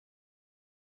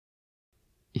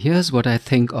Here's what I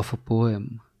think of a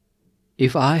poem.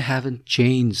 If I haven't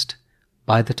changed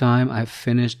by the time I've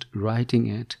finished writing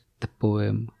it, the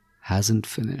poem hasn't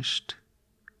finished.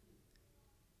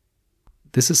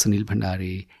 This is Sunil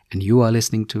Bhandari, and you are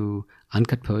listening to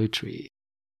Uncut Poetry.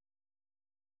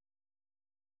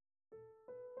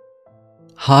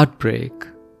 Heartbreak.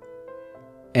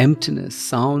 Emptiness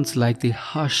sounds like the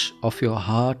hush of your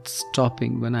heart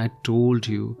stopping when I told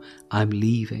you I'm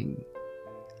leaving.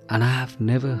 And I have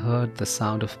never heard the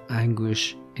sound of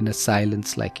anguish in a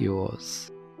silence like yours.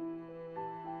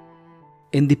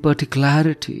 In the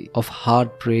particularity of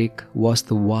heartbreak was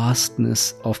the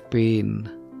vastness of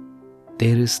pain.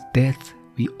 There is death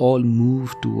we all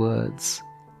move towards,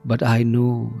 but I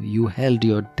know you held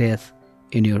your death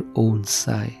in your own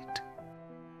sight.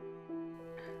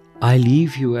 I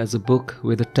leave you as a book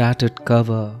with a tattered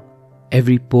cover,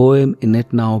 every poem in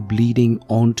it now bleeding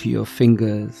onto your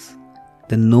fingers,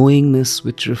 the knowingness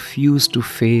which refused to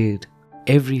fade,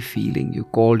 every feeling you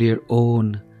called your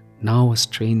own, now a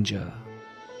stranger.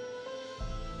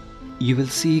 You will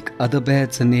seek other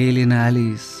beds and alien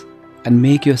alleys, and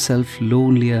make yourself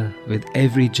lonelier with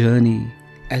every journey,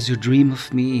 as you dream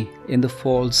of me in the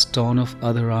false dawn of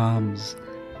other arms,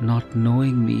 not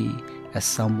knowing me as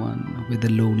someone with a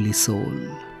lonely soul.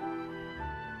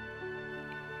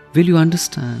 Will you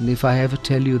understand if I ever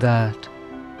tell you that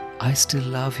I still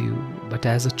love you, but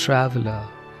as a traveler,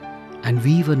 and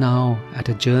we were now at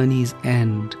a journey's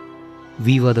end?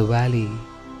 We were the valley,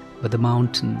 but the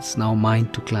mountains now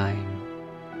mine to climb.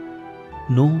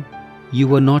 No, you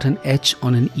were not an etch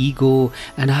on an ego,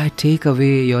 and I take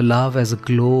away your love as a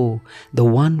glow, the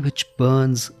one which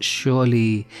burns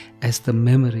surely as the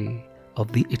memory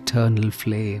of the eternal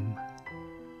flame.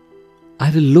 I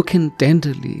will look in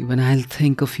tenderly when I'll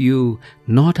think of you,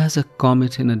 not as a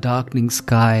comet in a darkening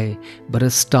sky, but a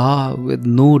star with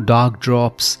no dark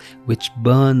drops, which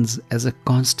burns as a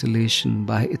constellation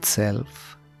by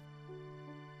itself.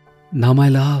 Now my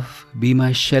love, be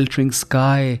my sheltering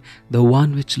sky, the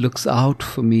one which looks out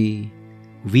for me.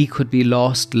 We could be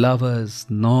lost lovers,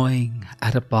 gnawing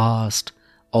at a past,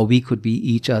 or we could be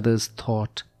each other's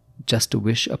thought, just a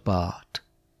wish apart.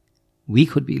 We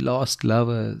could be lost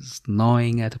lovers,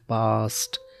 gnawing at a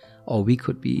past, or we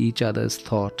could be each other's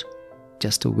thought,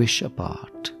 just a wish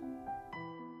apart.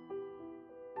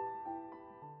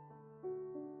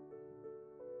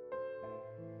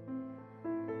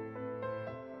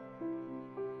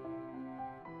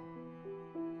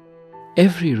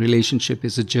 Every relationship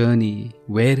is a journey.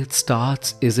 Where it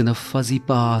starts is in a fuzzy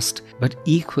past, but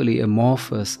equally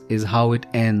amorphous is how it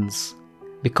ends.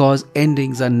 Because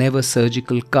endings are never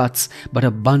surgical cuts, but a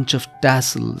bunch of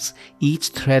tassels, each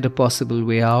thread a possible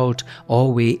way out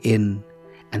or way in.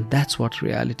 And that's what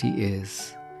reality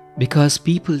is. Because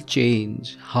people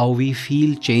change, how we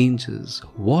feel changes,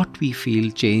 what we feel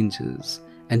changes.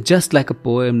 And just like a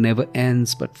poem never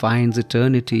ends but finds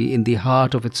eternity in the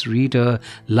heart of its reader,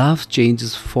 love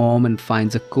changes form and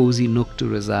finds a cozy nook to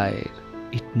reside.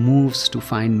 It moves to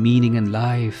find meaning in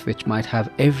life, which might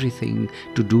have everything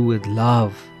to do with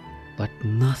love, but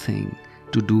nothing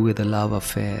to do with a love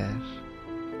affair.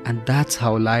 And that's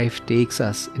how life takes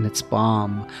us in its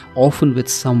palm, often with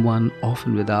someone,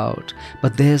 often without.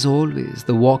 But there's always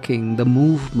the walking, the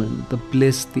movement, the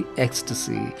bliss, the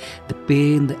ecstasy, the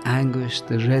pain, the anguish,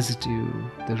 the residue,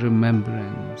 the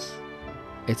remembrance.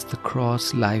 It's the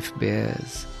cross life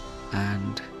bears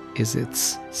and is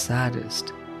its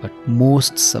saddest but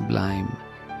most sublime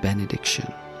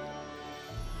benediction.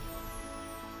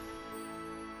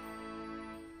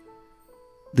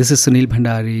 This is Sunil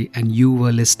Bhandari, and you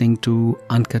were listening to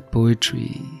Uncut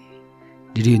Poetry.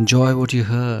 Did you enjoy what you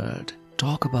heard?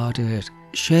 Talk about it.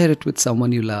 Share it with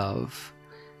someone you love.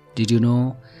 Did you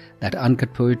know that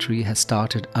Uncut Poetry has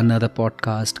started another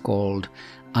podcast called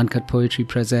Uncut Poetry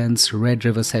Presents Red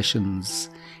River Sessions?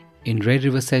 In Red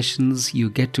River Sessions,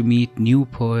 you get to meet new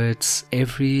poets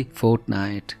every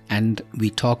fortnight, and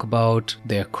we talk about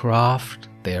their craft,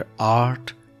 their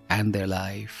art, and their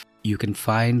life. You can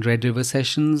find Red River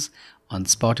Sessions on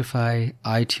Spotify,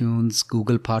 iTunes,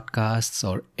 Google Podcasts,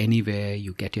 or anywhere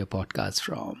you get your podcasts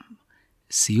from.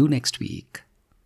 See you next week.